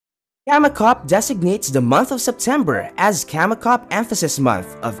CAMACOP designates the month of September as CAMACOP Emphasis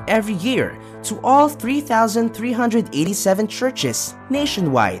Month of every year to all 3,387 churches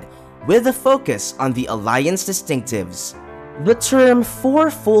nationwide, with a focus on the Alliance distinctives. The term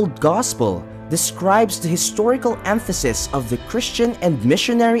fourfold gospel describes the historical emphasis of the Christian and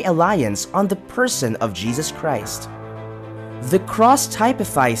Missionary Alliance on the person of Jesus Christ. The cross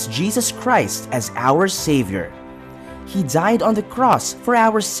typifies Jesus Christ as our Savior. He died on the cross for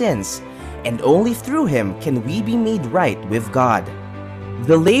our sins, and only through Him can we be made right with God.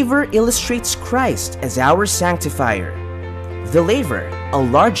 The laver illustrates Christ as our sanctifier. The laver, a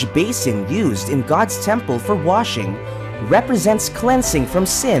large basin used in God's temple for washing, represents cleansing from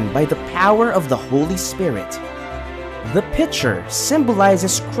sin by the power of the Holy Spirit. The pitcher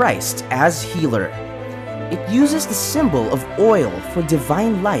symbolizes Christ as healer. It uses the symbol of oil for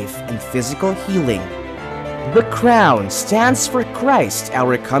divine life and physical healing. The crown stands for Christ,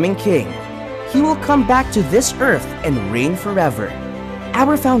 our coming King. He will come back to this earth and reign forever.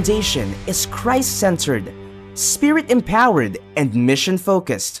 Our foundation is Christ-centered, Spirit-empowered, and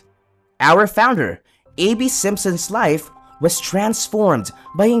mission-focused. Our founder, A.B. Simpson's life was transformed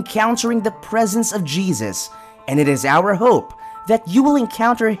by encountering the presence of Jesus, and it is our hope that you will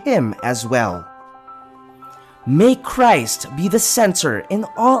encounter Him as well. May Christ be the center in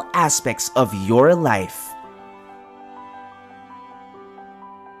all aspects of your life.